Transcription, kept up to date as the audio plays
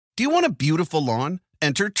Do you want a beautiful lawn?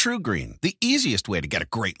 Enter TruGreen, the easiest way to get a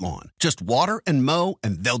great lawn. Just water and mow,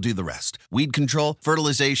 and they'll do the rest. Weed control,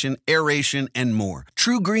 fertilization, aeration, and more.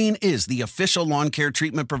 TruGreen is the official lawn care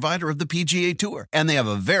treatment provider of the PGA Tour, and they have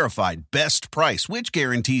a verified best price, which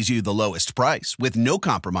guarantees you the lowest price with no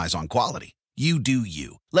compromise on quality. You do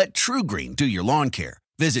you. Let TruGreen do your lawn care.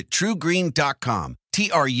 Visit TruGreen.com,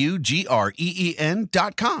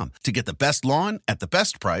 TruGreen.com, to get the best lawn at the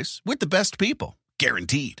best price with the best people.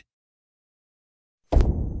 Guaranteed.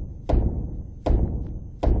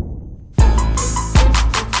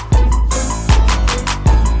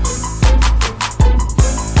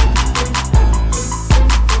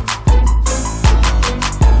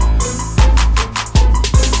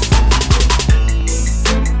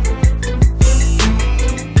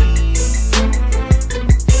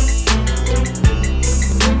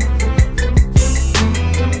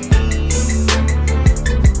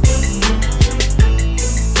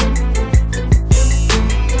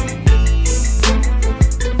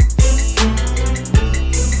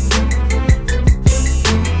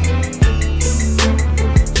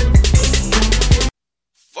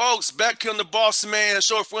 Back on the Boss Man,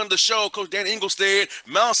 short friend of the show, Coach Dan Engelstead,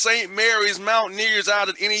 Mount St. Mary's Mountaineers out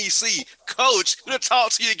of NEC. Coach, good to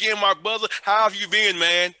talk to you again, my brother. How have you been,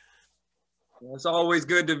 man? It's always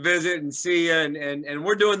good to visit and see you, and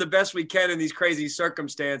we're doing the best we can in these crazy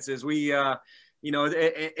circumstances. We,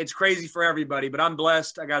 it's crazy for everybody, but I'm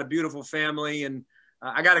blessed. I got a beautiful family, and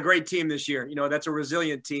I got a great team this year. That's a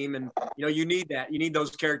resilient team, and you need that. You need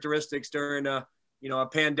those characteristics during a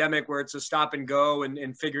pandemic where it's a stop and go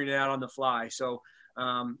and figuring it out on the fly. So,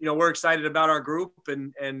 we're excited about our group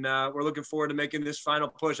and we're looking forward to making this final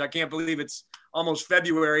push. I can't believe it's almost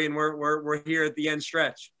February and we're here at the end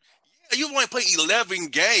stretch. Yeah, you only played 11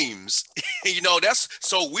 games. That's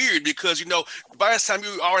so weird because, by this time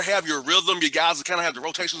you already have your rhythm, you guys kind of have the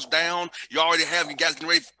rotations down. You already have you guys getting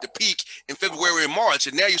ready to peak in February and March.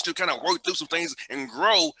 And now you still kind of work through some things and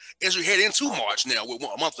grow as you head into March now with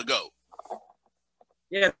a month ago.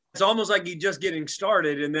 Yeah, it's almost like you're just getting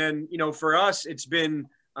started. And then, for us, it's been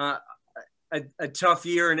a tough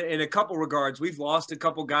year in a couple regards. We've lost a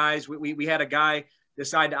couple guys. We had a guy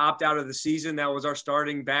decide to opt out of the season. That was our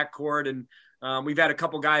starting backcourt. And we've had a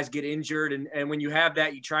couple guys get injured. And when you have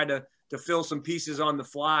that, you try to fill some pieces on the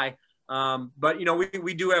fly. But,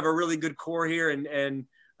 we do have a really good core here. And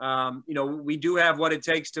we do have what it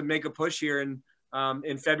takes to make a push here in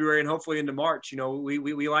February and hopefully into March.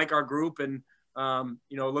 We like our group and,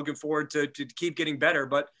 looking forward to keep getting better.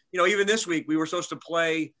 But, even this week, we were supposed to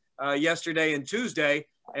play yesterday and Tuesday,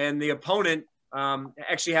 and the opponent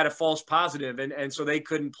actually had a false positive, and so they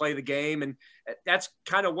couldn't play the game. And that's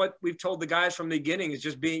kind of what we've told the guys from the beginning is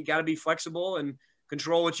just got to be flexible and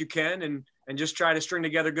control what you can and just try to string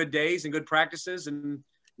together good days and good practices. And,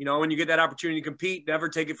 when you get that opportunity to compete, never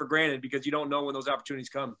take it for granted because you don't know when those opportunities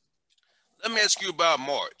come. Let me ask you about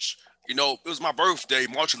March. It was my birthday,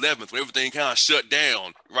 March 11th, when everything kind of shut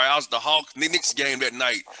down, right? I was at the Hawks-Knicks game that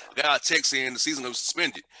night. I got a text saying the season was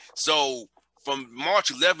suspended. So from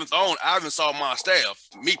March 11th on, I haven't saw my staff,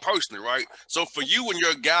 me personally, right? So for you and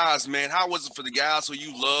your guys, man, how was it for the guys who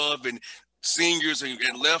you love and seniors and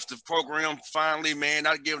left the program finally, man,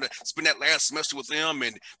 not getting to spend that last semester with them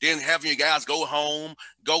and then having you guys go home,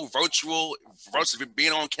 go virtual versus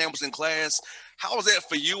being on campus in class? How was that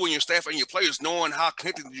for you and your staff and your players, knowing how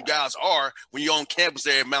connected you guys are when you're on campus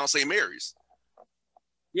there at Mount St. Mary's?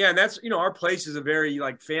 Yeah, and that's, our place is a very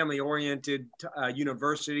family-oriented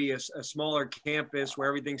university, a smaller campus where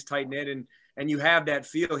everything's tight-knit, and you have that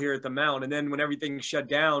feel here at the Mount. And then when everything shut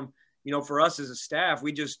down, for us as a staff,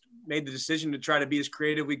 we just made the decision to try to be as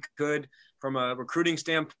creative we could from a recruiting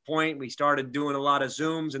standpoint. We started doing a lot of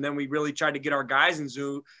Zooms, and then we really tried to get our guys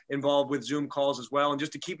involved with Zoom calls as well, and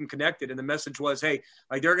just to keep them connected. And the message was, hey,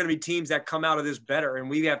 there are going to be teams that come out of this better, and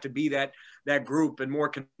we have to be that group and more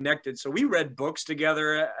connected. So we read books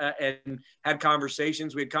together and had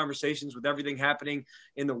conversations. We had conversations with everything happening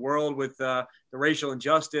in the world with the racial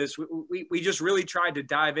injustice. We just really tried to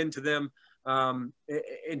dive into them and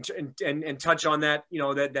touch on that,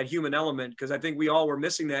 that human element, because I think we all were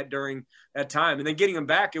missing that during that time. And then getting them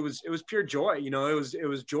back, it was pure joy. It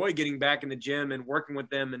was joy getting back in the gym and working with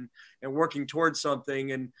them and working towards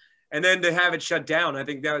something. And then to have it shut down, I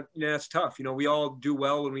think that that's tough. We all do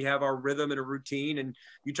well when we have our rhythm and a routine. And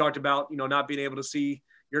you talked about, not being able to see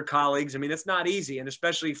your colleagues. I mean, it's not easy. And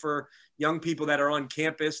especially for young people that are on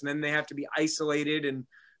campus and then they have to be isolated. And,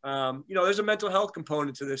 there's a mental health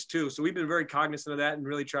component to this too. So we've been very cognizant of that and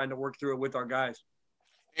really trying to work through it with our guys.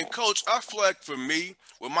 And coach, I feel like for me,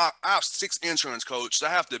 I have 6 interns, coach. I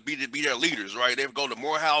have to be their leaders, right? They go to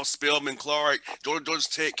Morehouse, Spelman, Clark, Georgia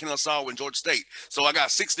Tech, Kennesaw, and Georgia State. So I got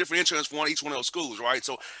 6 different interns for each one of those schools, right?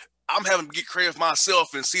 So I'm having to get creative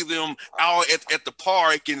myself and see them out at the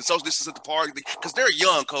park and social distance at the park because they're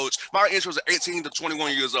young, coach. My interns are 18 to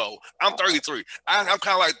 21 years old. I'm 33. I'm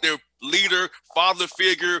kind of like their leader, father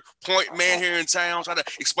figure, point man here in town, trying to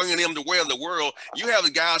explain to them the way of the world. You have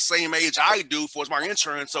the guys same age I do for my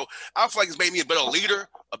intern, so I feel like it's made me a better leader,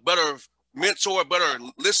 a better mentor, a better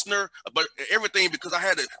listener, but everything because I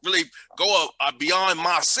had to really go beyond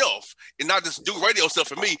myself and not just do radio stuff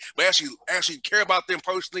for me, but actually care about them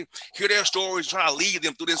personally, hear their stories, try to lead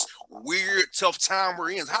them through this weird, tough time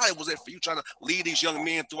we're in. How was it for you trying to lead these young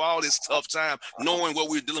men through all this tough time, knowing what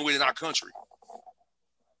we're dealing with in our country?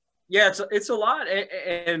 Yeah, it's a lot,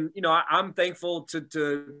 and you know I'm thankful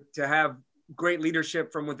to have great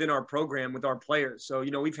leadership from within our program with our players. So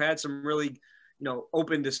you know we've had some really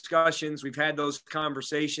open discussions. We've had those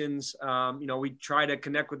conversations. You know, we try to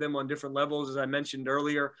connect with them on different levels, as I mentioned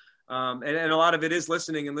earlier. And a lot of it is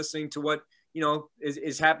listening to what,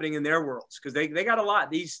 is happening in their worlds. Cause they got a lot,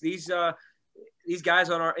 these guys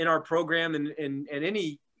in our program and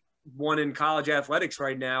any one in college athletics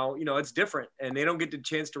right now, it's different and they don't get the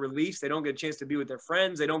chance to release. They don't get a chance to be with their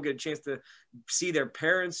friends. They don't get a chance to see their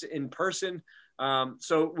parents in person.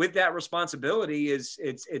 So with that responsibility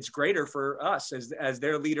it's greater for us as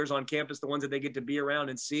their leaders on campus, the ones that they get to be around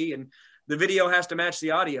and see, and the video has to match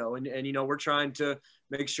the audio. And we're trying to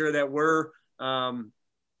make sure that we're,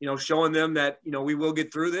 showing them that, we will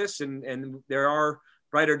get through this and there are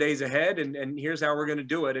brighter days ahead and here's how we're going to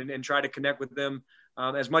do it and try to connect with them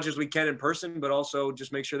as much as we can in person, but also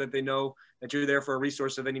just make sure that they know that you're there for a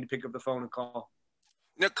resource if they need to pick up the phone and call.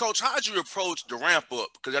 Now, Coach, how did you approach the ramp up?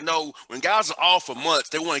 Because I know when guys are off for months,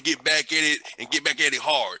 they want to get back at it and get back at it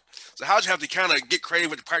hard. So how did you have to kind of get creative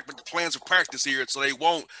with the plans of practice here so they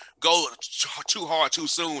won't go too hard too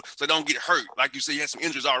soon so they don't get hurt? Like you said, you had some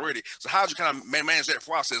injuries already. So how did you kind of manage that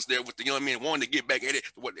process there with the young men wanting to get back at it,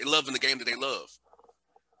 what they love in the game that they love?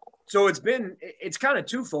 So it's kind of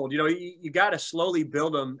twofold. You got to slowly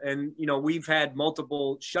build them. And, we've had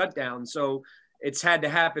multiple shutdowns. So it's had to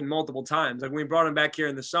happen multiple times. Like when we brought them back here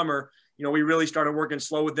in the summer, we really started working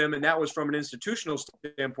slow with them. And that was from an institutional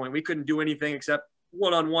standpoint. We couldn't do anything except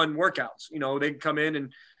one-on-one workouts. They'd come in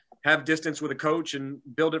and have distance with a coach and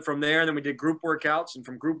build it from there. And then we did group workouts. And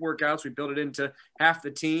from group workouts, we built it into half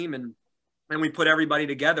the team and we put everybody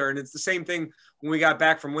together. And it's the same thing when we got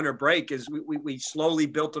back from winter break is we slowly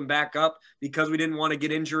built them back up because we didn't want to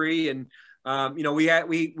get injury. And, we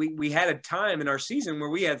had a time in our season where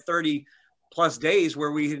we had 30 plus days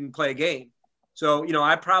where we didn't play a game. So,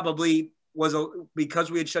 I probably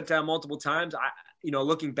because we had shut down multiple times,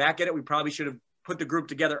 looking back at it, we probably should have put the group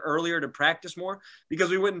together earlier to practice more because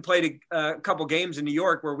we wouldn't play a couple games in New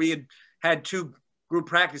York where we had 2 group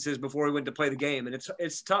practices before we went to play the game. And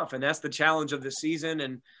it's tough. And that's the challenge of the season.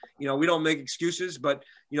 And, we don't make excuses, but,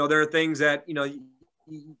 there are things that,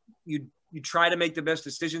 you try to make the best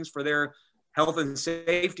decisions for their health and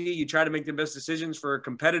safety. You try to make the best decisions for a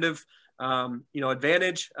competitive,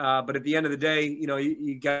 advantage. But at the end of the day,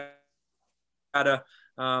 you gotta,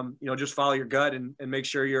 just follow your gut and make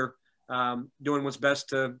sure you're doing what's best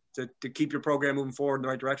to keep your program moving forward in the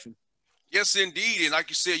right direction. Yes, indeed. And like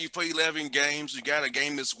you said, you played 11 games. You got a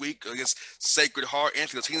game this week against Sacred Heart.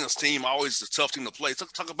 Anthony Latina's team, always a tough team to play.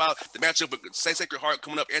 Talk about the matchup with Sacred Heart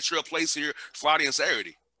coming up at your place here Friday and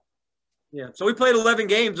Saturday. Yeah, so we played 11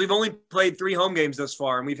 games. We've only played 3 home games thus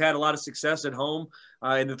far, and we've had a lot of success at home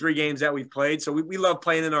in the 3 games that we've played. So we love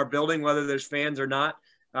playing in our building, whether there's fans or not.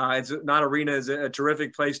 It's not arena is a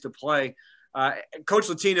terrific place to play. Coach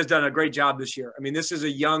Latina has done a great job this year. I mean, this is a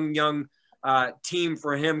young team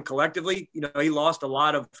for him collectively. He lost a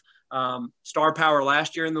lot of star power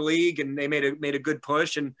last year in the league, and they made a good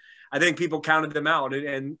push. And I think people counted them out,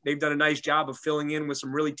 and they've done a nice job of filling in with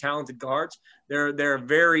some really talented guards. They're a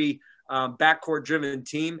very backcourt-driven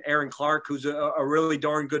team. Aaron Clark, who's a really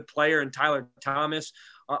darn good player, and Tyler Thomas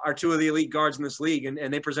are 2 of the elite guards in this league,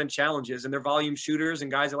 and they present challenges. And they're volume shooters and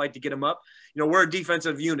guys that like to get them up. We're a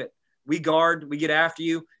defensive unit. We guard. We get after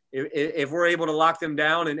you. If we're able to lock them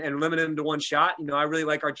down and limit them to 1 shot, I really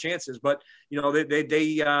like our chances. But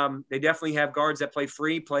they definitely have guards that play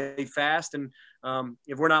free, play fast, and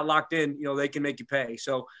if we're not locked in, they can make you pay.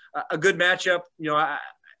 So a good matchup.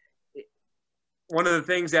 One of the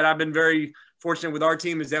things that I've been very fortunate with our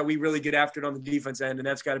team is that we really get after it on the defense end, and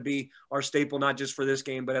that's got to be our staple, not just for this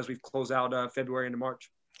game, but as we close out February into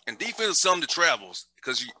March. And defense is something that travels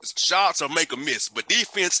because shots are make or miss, but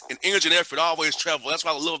defense and energy and effort always travel. That's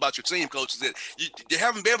what I love about your team, coach, is that you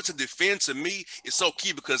haven't been able to defend. To me, is so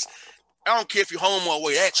key because I don't care if you're home or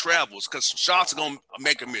away, that travels because shots are going to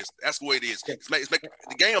make or miss. That's the way it is. The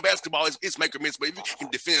game of basketball is make or miss, but if you can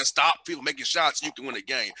defend and stop people making shots, you can win a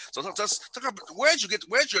game. So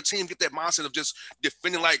where'd your team get that mindset of just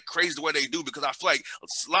defending like crazy the way they do? Because I feel like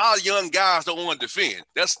a lot of young guys don't want to defend.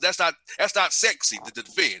 That's not sexy to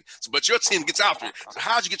defend. So, but your team gets out there. So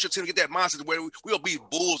how'd you get your team to get that mindset where we'll be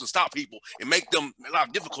bulls and stop people and make them a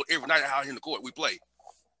lot difficult every night out in the court we play?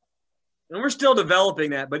 And we're still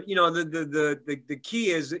developing that, but the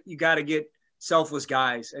key is you got to get selfless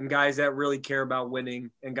guys and guys that really care about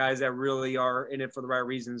winning and guys that really are in it for the right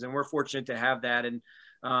reasons. And we're fortunate to have that. And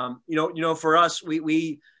for us,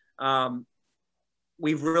 we've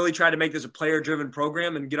really tried to make this a player-driven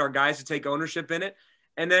program and get our guys to take ownership in it.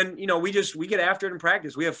 And then, we get after it in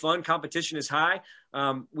practice. We have fun. Competition is high.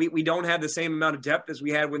 We don't have the same amount of depth as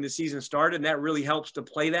we had when the season started. And that really helps to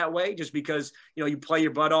play that way just because, you play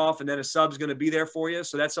your butt off and then a sub's going to be there for you.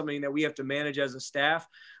 So that's something that we have to manage as a staff.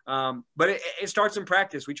 But it starts in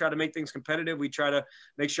practice. We try to make things competitive. We try to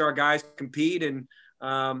make sure our guys compete. And,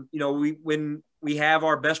 when we have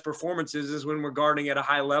our best performances is when we're guarding at a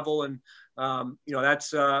high level. And,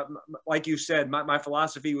 that's like you said, my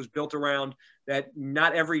philosophy was built around that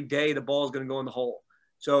not every day the ball is going to go in the hole.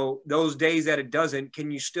 So those days that it doesn't,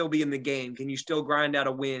 can you still be in the game? Can you still grind out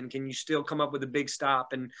a win? Can you still come up with a big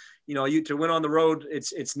stop? And, to win on the road,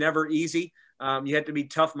 it's never easy. You have to be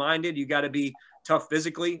tough-minded. You got to be tough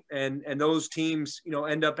physically. And those teams,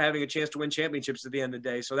 end up having a chance to win championships at the end of the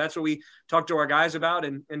day. So that's what we talk to our guys about.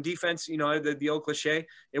 And defense, the old cliche,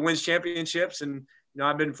 it wins championships. And,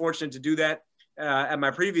 I've been fortunate to do that at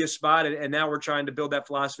my previous spot. And now we're trying to build that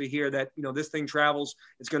philosophy here that, this thing travels.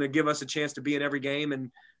 It's going to give us a chance to be in every game.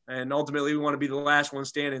 And ultimately we want to be the last one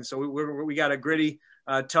standing. So we got a gritty,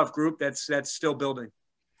 tough group that's still building.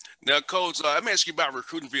 Now, Coach, let me ask you about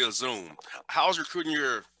recruiting via Zoom. How's recruiting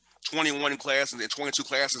your 21 classes and 22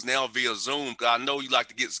 classes now via Zoom? Because I know you like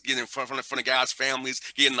to get in front of guys' families,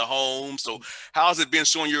 get in the home. So how's it been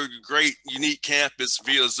showing your great, unique campus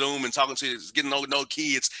via Zoom and getting to know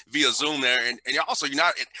kids via Zoom there? And also, you're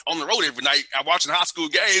not on the road every night watching high school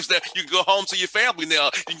games that you can go home to your family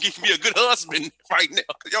now. You can be a good husband right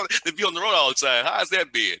now. To be on the road all the time. How's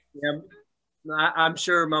that been? Yeah. I'm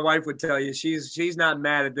sure my wife would tell you she's not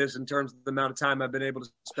mad at this in terms of the amount of time I've been able to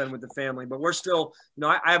spend with the family, but we're still,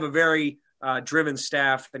 I have a very driven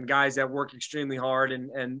staff and guys that work extremely hard.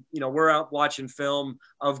 And we're out watching film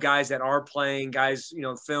of guys that are playing, guys,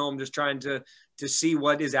 film, just trying to see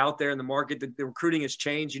what is out there in the market. The recruiting has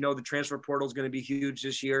changed. The transfer portal is going to be huge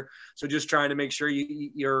this year. So just trying to make sure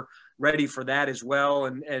you're ready for that as well.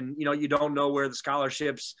 And you don't know where the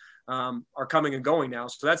scholarships are coming and going now.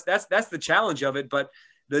 So that's the challenge of it. But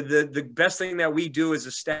the best thing that we do as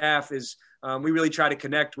a staff is we really try to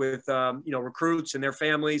connect with, recruits and their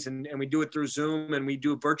families, and we do it through Zoom, and we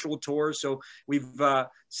do virtual tours. So we've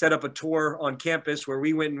set up a tour on campus where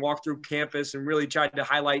we went and walked through campus and really tried to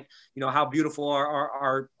highlight, how beautiful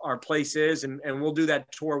our place is. And we'll do that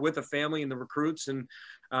tour with the family and the recruits. And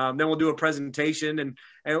then we'll do a presentation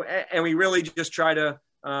and we really just try to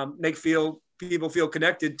make people feel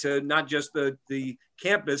connected to not just the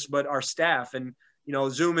campus, but our staff. And,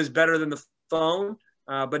 Zoom is better than the phone,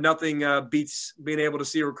 but nothing beats being able to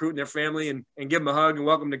see a recruit and their family and give them a hug and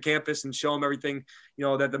welcome to campus and show them everything,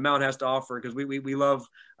 that the Mount has to offer. Because we love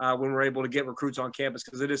when we're able to get recruits on campus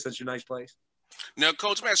because it is such a nice place. Now,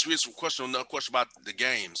 Coach, let me ask you another question about the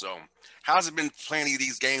games. How's it been playing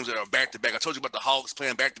these games that are back-to-back? I told you about the Hawks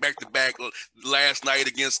playing back-to-back last night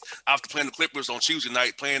after playing the Clippers on Tuesday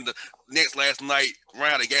night, playing the next last night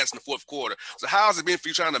round of gas in the fourth quarter. So how's it been for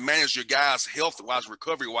you trying to manage your guys health-wise,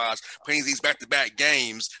 recovery-wise, playing these back-to-back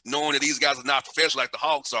games, knowing that these guys are not professional like the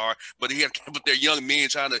Hawks are, but they're young men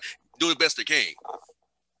trying to do the best they can?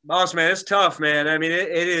 Boss, man, it's tough, man. I mean, it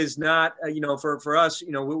is not, for us,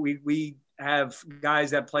 we have guys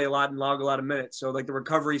that play a lot and log a lot of minutes. So like the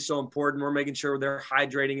recovery is so important. We're making sure they're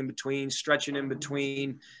hydrating in between, stretching in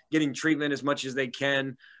between, getting treatment as much as they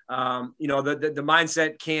can. The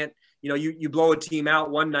mindset can't, you blow a team out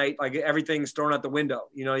one night, like everything's thrown out the window.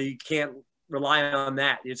 You can't rely on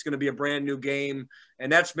that. It's going to be a brand new game.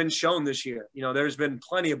 And that's been shown this year. There's been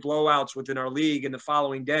plenty of blowouts within our league, and the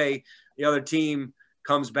following day, the other team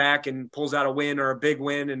comes back and pulls out a win or a big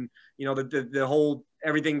win. And, the whole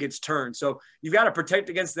everything gets turned. So you've got to protect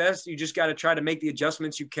against this. You just got to try to make the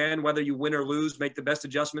adjustments you can, whether you win or lose, make the best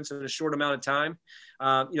adjustments in a short amount of time.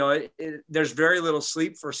 There's very little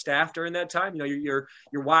sleep for staff during that time. You're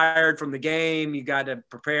wired from the game. You got to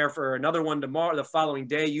prepare for another one tomorrow, the following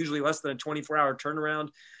day, usually less than a 24-hour turnaround.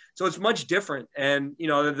 So it's much different. And,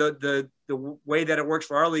 the way that it works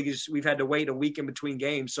for our league is we've had to wait a week in between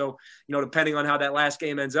games. So, depending on how that last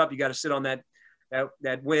game ends up, you got to sit on that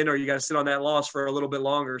win, or you got to sit on that loss for a little bit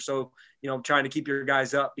longer. So, trying to keep your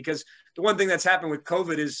guys up, because the one thing that's happened with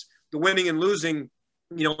COVID is the winning and losing,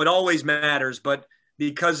 it always matters, but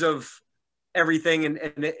because of everything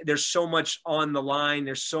and there's so much on the line,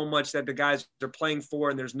 there's so much that the guys are playing for,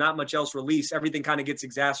 and there's not much else released, everything kind of gets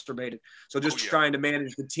exacerbated. So just trying to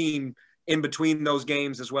manage the team in between those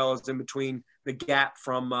games, as well as in between the gap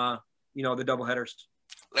from, the doubleheaders.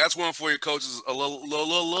 Last one for you, Coach, is a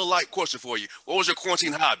little light question for you. What was your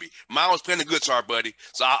quarantine hobby? Mine was playing the guitar, buddy.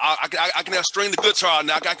 So I can now string the guitar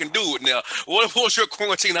now. I can do it now. What was your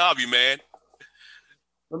quarantine hobby, man?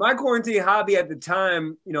 Well, my quarantine hobby at the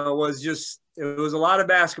time, it was a lot of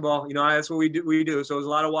basketball. That's what we do. So it was a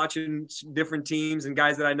lot of watching different teams and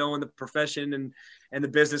guys that I know in the profession and the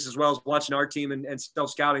business, as well as watching our team and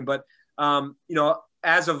self-scouting. But,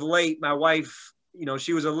 as of late, my wife,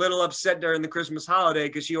 she was a little upset during the Christmas holiday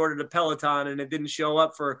because she ordered a Peloton and it didn't show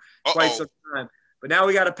up for quite some time. But now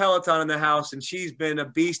we got a Peloton in the house, and she's been a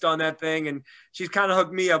beast on that thing, and she's kind of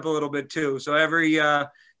hooked me up a little bit too. So every,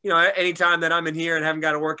 anytime that I'm in here and haven't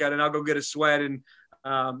got a workout, and I'll go get a sweat and,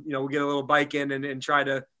 we'll get a little bike in and try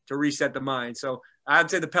to reset the mind. So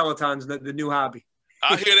I'd say the Peloton's the new hobby.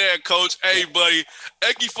 I hear that, Coach. Hey, buddy,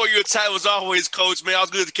 thank you for your time as always, Coach. Man, I was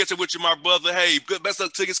good to catch up with you, my brother. Hey, good best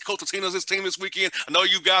luck to Coach Latino's his team this weekend. I know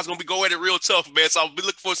you guys going to be going at it real tough, man, so I'll be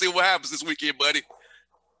looking forward to see what happens this weekend, buddy.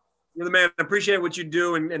 You're the man. I appreciate what you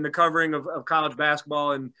do and the covering of college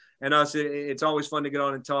basketball and us. It's always fun to get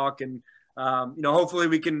on and talk. And, hopefully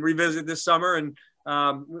we can revisit this summer. And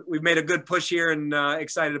we've made a good push here, and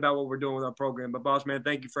excited about what we're doing with our program. But, boss man,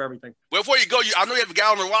 thank you for everything. Well, before you go, I know you have a guy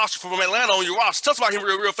on the roster from Atlanta on your roster. Tell us about him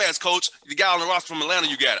real fast, Coach. The guy on the roster from Atlanta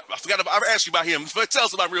you got. I asked you about him. Tell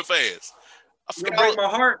us about him real fast. You're going to break my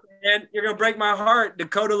heart, man. You're going to break my heart.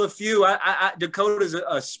 Dakota LeFew. Dakota's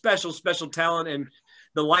a special, special talent, and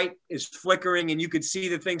the light is flickering, and you could see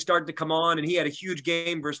the thing start to come on. And he had a huge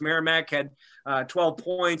game versus Merrimack, had 12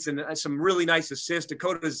 points and some really nice assists.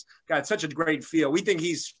 Dakota's got such a great feel. We think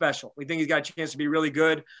he's special. We think he's got a chance to be really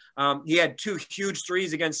good. He had 2 huge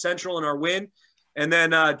threes against Central in our win. And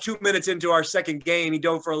then 2 minutes into our second game, he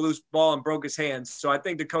dove for a loose ball and broke his hands. So I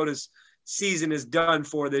think Dakota's season is done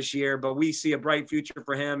for this year, but we see a bright future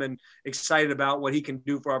for him and excited about what he can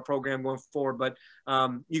do for our program going forward. But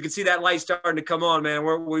you can see that light starting to come on, man.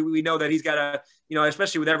 We know that he's got a,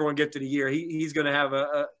 especially with everyone gifted a year, he's going to have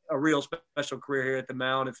a real special career here at the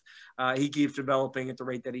Mount if he keeps developing at the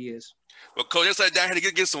rate that he is. Well, Coach, let's down here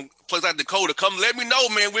to get some place like Dakota. Come let me know,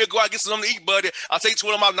 man. We'll go out and get something to eat, buddy. I'll take you to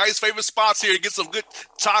one of my nice favorite spots here to get some good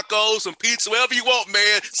tacos, some pizza, whatever you want,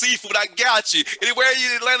 man. Seafood, I got you. Anywhere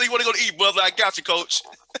in Atlanta you want to go to eat, brother, I got you, Coach.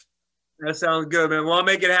 That sounds good, man. Well, I'll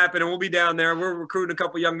make it happen, and we'll be down there. We're recruiting a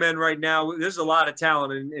couple young men right now. There's a lot of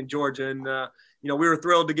talent in Georgia, and, we were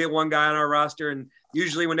thrilled to get one guy on our roster, and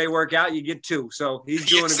usually when they work out, you get 2. So he's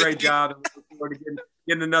doing a great job, and we're looking forward to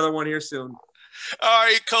getting another one here soon. All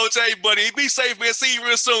right, Coach. Hey, buddy. Be safe, man. See you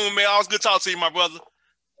real soon, man. Always good talking to you, my brother.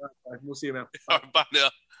 All right, we'll see you, man. All right, bye now.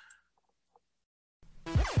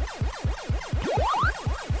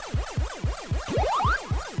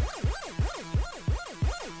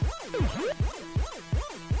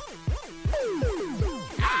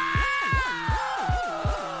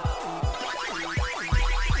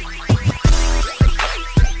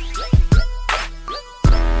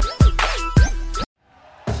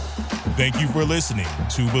 Thank you for listening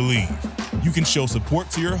to Believe. You can show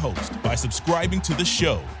support to your host by subscribing to the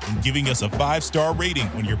show and giving us a 5-star rating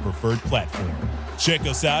on your preferred platform. Check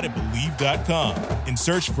us out at Believe.com and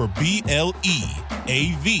search for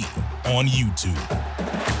BLEAV on YouTube.